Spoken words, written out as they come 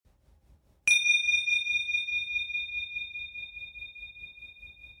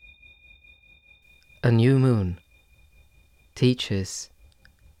A new moon teaches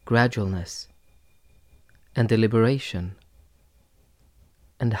gradualness and deliberation,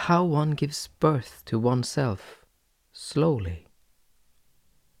 and how one gives birth to oneself slowly.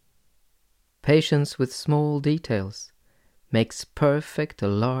 Patience with small details makes perfect a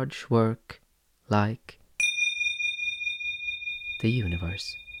large work like the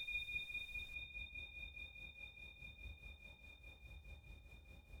universe.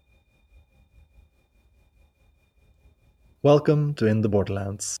 Welcome to In the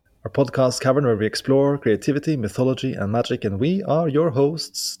Borderlands, our podcast cavern where we explore creativity, mythology, and magic, and we are your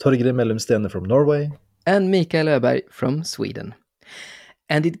hosts, Torgrim Mellumstene from Norway. And Mikael Öberg from Sweden.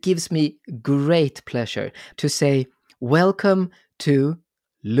 And it gives me great pleasure to say welcome to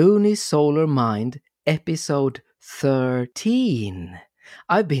Lunisolar Mind episode 13.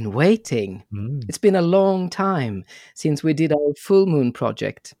 I've been waiting. It's been a long time since we did our full moon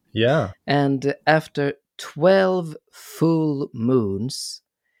project. Yeah. And after 12 full moons,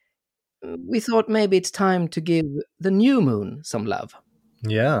 we thought maybe it's time to give the new moon some love.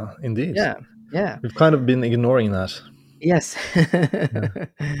 Yeah, indeed. Yeah. We've kind of been ignoring that. Yes.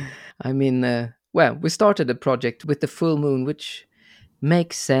 I mean, we started the project with the full moon, which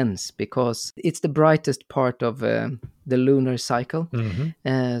makes sense because it's the brightest part of the lunar cycle.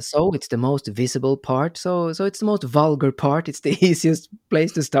 So it's the most visible part. So it's the most vulgar part. It's the easiest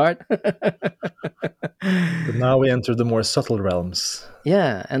place to start. But now we enter the more subtle realms.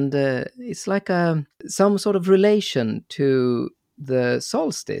 Yeah, and it's like some sort of relation to the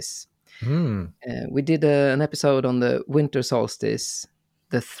solstice. We did an episode on the winter solstice,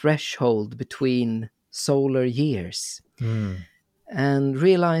 the threshold between solar years, and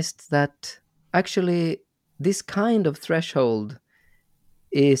realized that actually this kind of threshold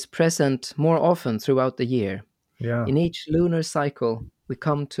is present more often throughout the year. Yeah. In each lunar cycle, we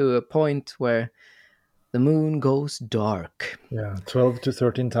come to a point where the moon goes dark. Yeah, 12 to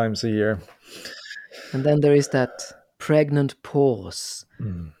 13 times a year. And then there is that pregnant pause.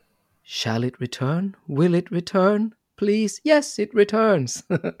 Shall it return? Will it return? Please? Yes, it returns.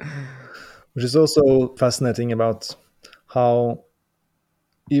 Which is also fascinating about how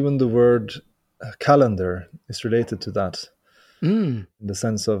even the word calendar is related to that. In the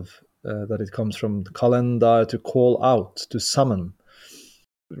sense of that it comes from kalenda, to call out, to summon,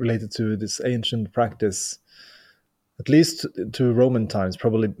 related to this ancient practice, at least to Roman times,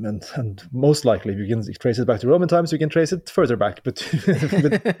 probably, and most likely, if you can trace it back to Roman times, you can trace it further back, but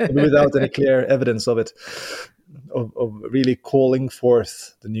without any clear evidence of it, of really calling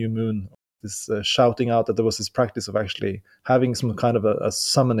forth the new moon, this shouting out, that there was this practice of actually having some kind of a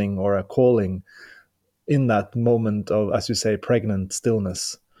summoning or a calling in that moment of, as you say, pregnant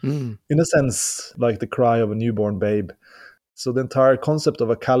stillness. In a sense, like the cry of a newborn babe. So the entire concept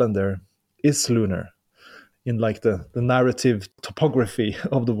of a calendar is lunar in like the narrative topography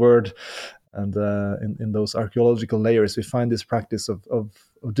of the word. And in those archaeological layers, we find this practice of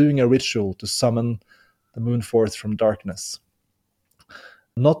doing a ritual to summon the moon forth from darkness.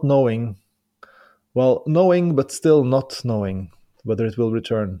 Not knowing, knowing, but still not knowing whether it will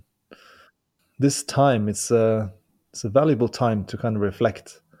return. This time, it's a valuable time to kind of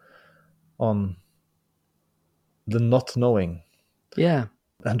reflect on the not knowing. Yeah.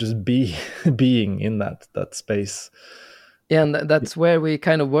 And just being in that space. Yeah, and that's where we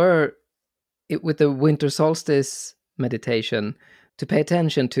kind of were with the winter solstice meditation, to pay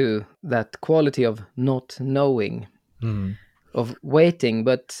attention to that quality of not knowing, of waiting,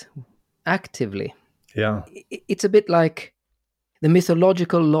 but actively. Yeah. It's a bit like the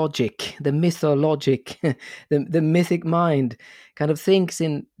mythological logic, the mythic mind kind of thinks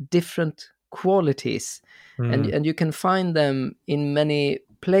in different qualities, and you can find them in many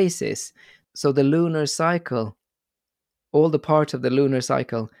places. So the lunar cycle, all the parts of the lunar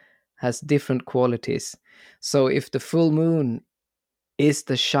cycle has different qualities. So if the full moon is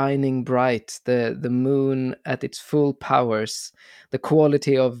the shining bright, the moon at its full powers, the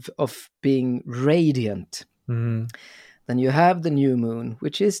quality of being radiant, then you have the new moon,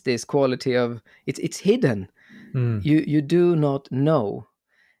 which is this quality of it's hidden. You do not know,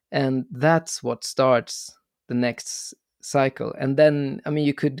 and that's what starts the next cycle. And then, I mean,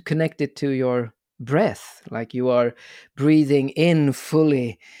 you could connect it to your breath, like you are breathing in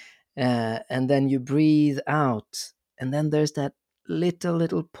fully, and then you breathe out, and then there's that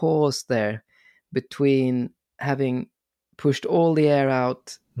little pause there between having pushed all the air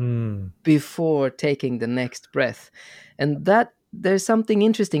out before taking the next breath. And that there's something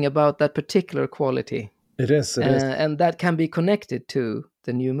interesting about that particular quality. It is. And that can be connected to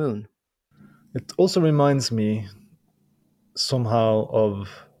the new moon. It also reminds me somehow of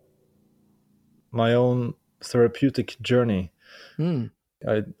my own therapeutic journey.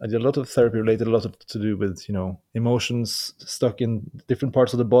 I did a lot of therapy related, a lot of to do with, emotions stuck in different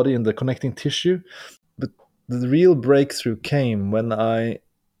parts of the body and the connecting tissue. But the real breakthrough came when I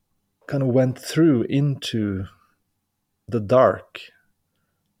kind of went through into the dark.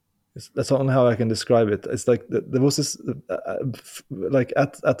 That's only how I can describe it. It's like there was this, like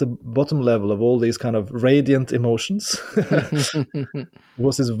at the bottom level of all these kind of radiant emotions,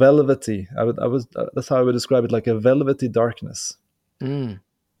 was this velvety. That's how I would describe it, like a velvety darkness.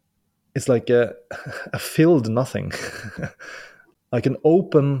 It's like a filled nothing, like an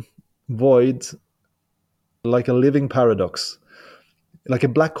open void, like a living paradox, like a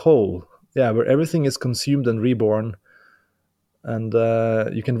black hole. Yeah, where everything is consumed and reborn, and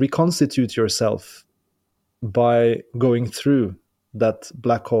you can reconstitute yourself by going through that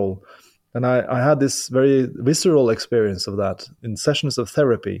black hole. And I had this very visceral experience of that in sessions of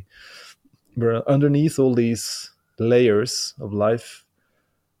therapy, where underneath all these layers of life,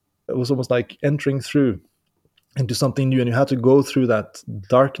 it was almost like entering through into something new, and you had to go through that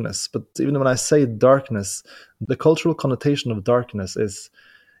darkness. But even when I say darkness, the cultural connotation of darkness is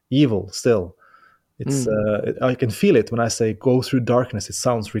evil still. It's I can feel it when I say go through darkness. It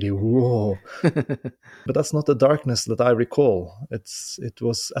sounds really whoa, but that's not the darkness that I recall. It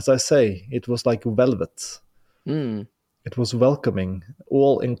was, as I say, it was like velvet. It was welcoming,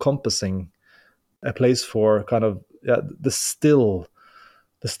 all encompassing, a place for kind of the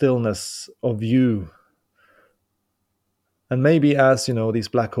stillness of you. And maybe as these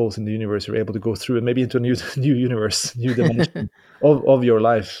black holes in the universe, you're able to go through and maybe into a new universe, new dimension of your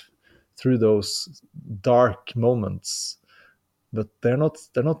life through those dark moments. But they're not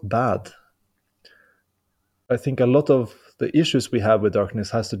bad. I think a lot of the issues we have with darkness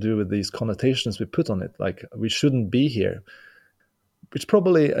has to do with these connotations we put on it, like we shouldn't be here, which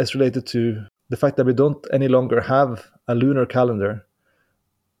probably is related to the fact that we don't any longer have a lunar calendar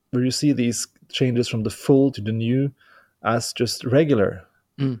where you see these changes from the full to the new as just regular.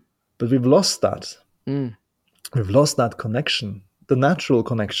 But we've lost that. We've lost that connection, the natural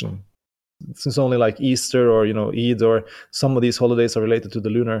connection. Since only like Easter or Eid or some of these holidays are related to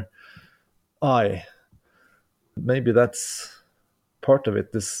the lunar eye, maybe that's part of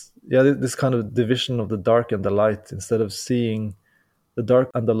it. This kind of division of the dark and the light, instead of seeing the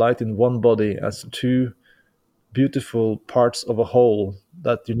dark and the light in one body as two beautiful parts of a whole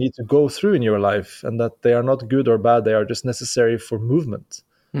that you need to go through in your life, and that they are not good or bad, they are just necessary for movement.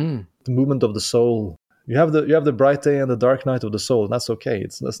 The movement of the soul. You have the bright day and the dark night of the soul, and that's okay.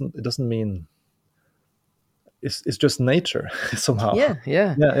 It doesn't mean it's just nature somehow. Yeah.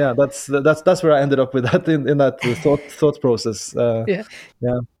 Yeah. That's where I ended up with that in that thought process. Yeah.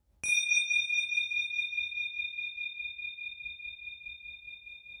 Yeah.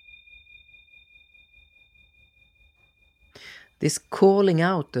 This calling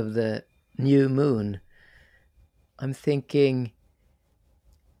out of the new moon, I'm thinking,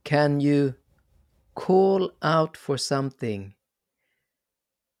 can you call out for something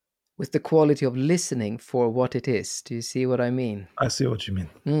with the quality of listening for what it is? Do you see what I mean? I see what you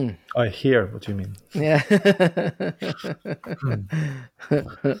mean. I hear what you mean. Yeah.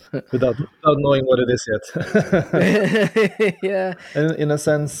 Without knowing what it is yet. Yeah. And in a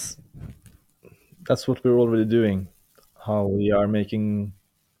sense, that's what we're already doing. How we are making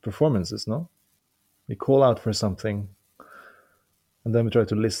performances, no? We call out for something, and then we try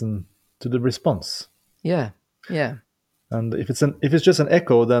to listen to the response. Yeah. And if it's just an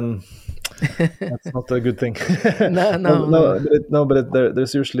echo, then that's not a good thing. No.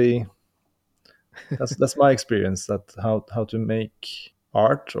 There's usually that's my experience, that how to make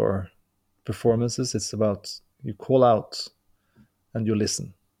art or performances. It's about you call out and you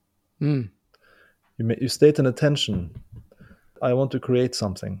listen. You state an intention. I want to create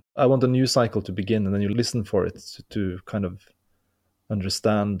something. I want a new cycle to begin, and then you listen for it to kind of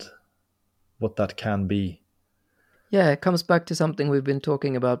understand what that can be. Yeah, it comes back to something we've been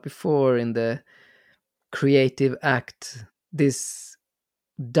talking about before in the creative act. This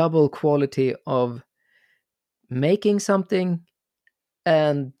double quality of making something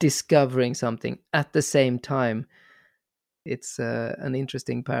and discovering something at the same time. It's an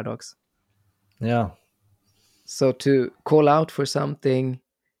interesting paradox. Yeah. So to call out for something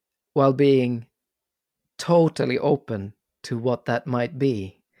while being totally open to what that might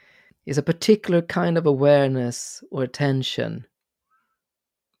be is a particular kind of awareness or attention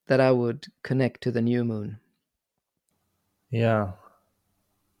that I would connect to the new moon. Yeah.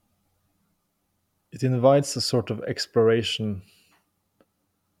 It invites a sort of exploration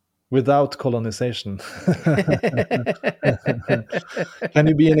without colonization? Can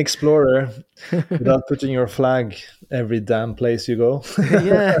you be an explorer without putting your flag every damn place you go?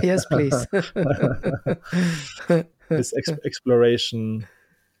 Yeah, yes, please. This exploration,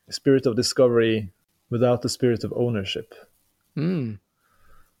 spirit of discovery without the spirit of ownership. There's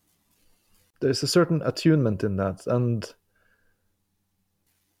a certain attunement in that, and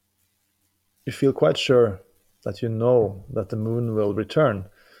you feel quite sure that you know that the moon will return,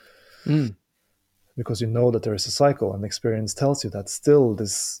 because you know that there is a cycle, and experience tells you that still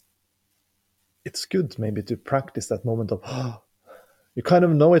this, it's good maybe to practice that moment of, you kind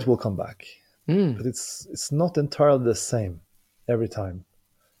of know it will come back, but it's not entirely the same every time.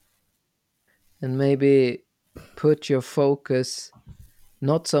 And maybe put your focus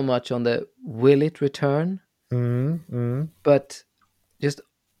not so much on the will it return, but just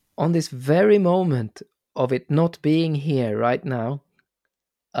on this very moment of it not being here right now,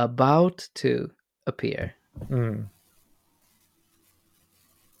 about to appear.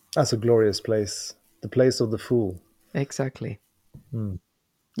 That's a glorious place, the place of the fool. Exactly.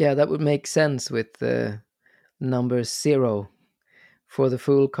 Yeah, that would make sense with the number 0 for the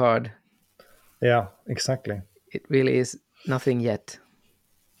Fool card. Yeah, exactly. It really is nothing yet.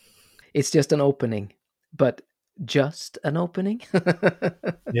 It's just an opening, but just an opening?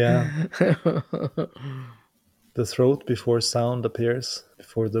 Yeah. The throat before sound appears,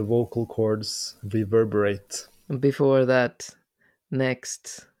 before the vocal cords reverberate. Before that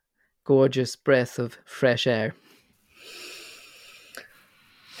next gorgeous breath of fresh air.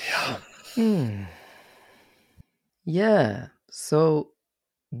 Yeah. Yeah, so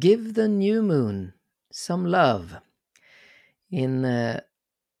give the new moon some love in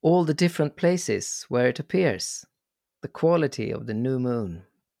all the different places where it appears. The quality of the new moon.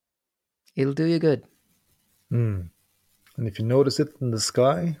 It'll do you good. And if you notice it in the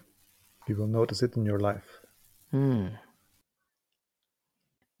sky, you will notice it in your life.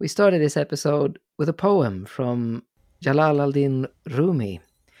 We started this episode with a poem from Jalal al-Din Rumi,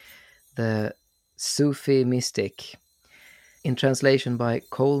 the Sufi mystic, in translation by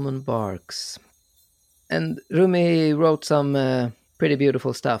Coleman Barks. And Rumi wrote some pretty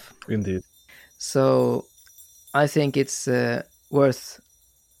beautiful stuff. Indeed. So I think it's worth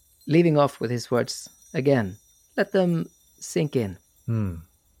leaving off with his words again. Let them sink in.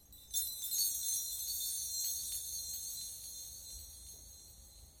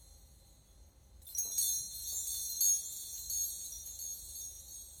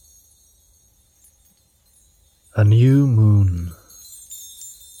 A new moon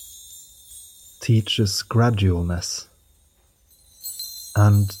teaches gradualness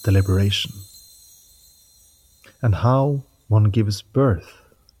and deliberation, and how one gives birth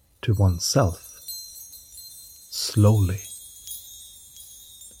to oneself slowly.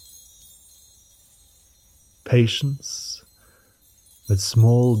 Patience with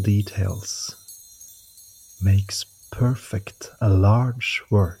small details makes perfect a large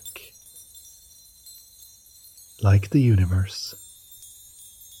work. Like the universe.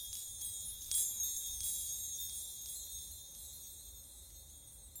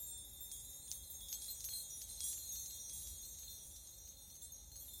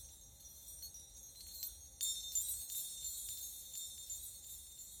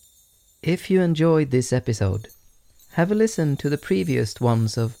 If you enjoyed this episode, have a listen to the previous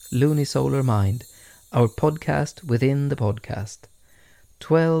ones of Lunisolar Mind, our podcast within the podcast.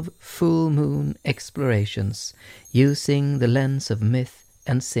 12 full moon explorations using the lens of myth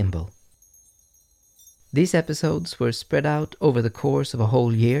and symbol. These episodes were spread out over the course of a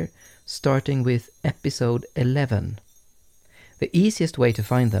whole year, starting with episode 11. The easiest way to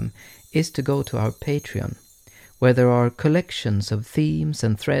find them is to go to our Patreon, where there are collections of themes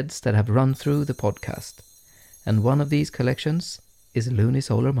and threads that have run through the podcast. And one of these collections is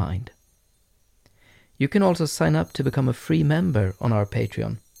Lunisolar Mind. You can also sign up to become a free member on our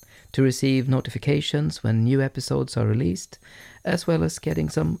Patreon to receive notifications when new episodes are released, as well as getting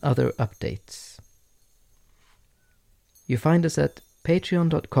some other updates. You find us at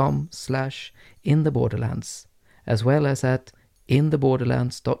patreon.com/intheborderlands, as well as at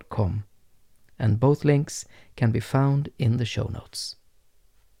intheborderlands.com, and both links can be found in the show notes.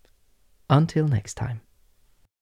 Until next time.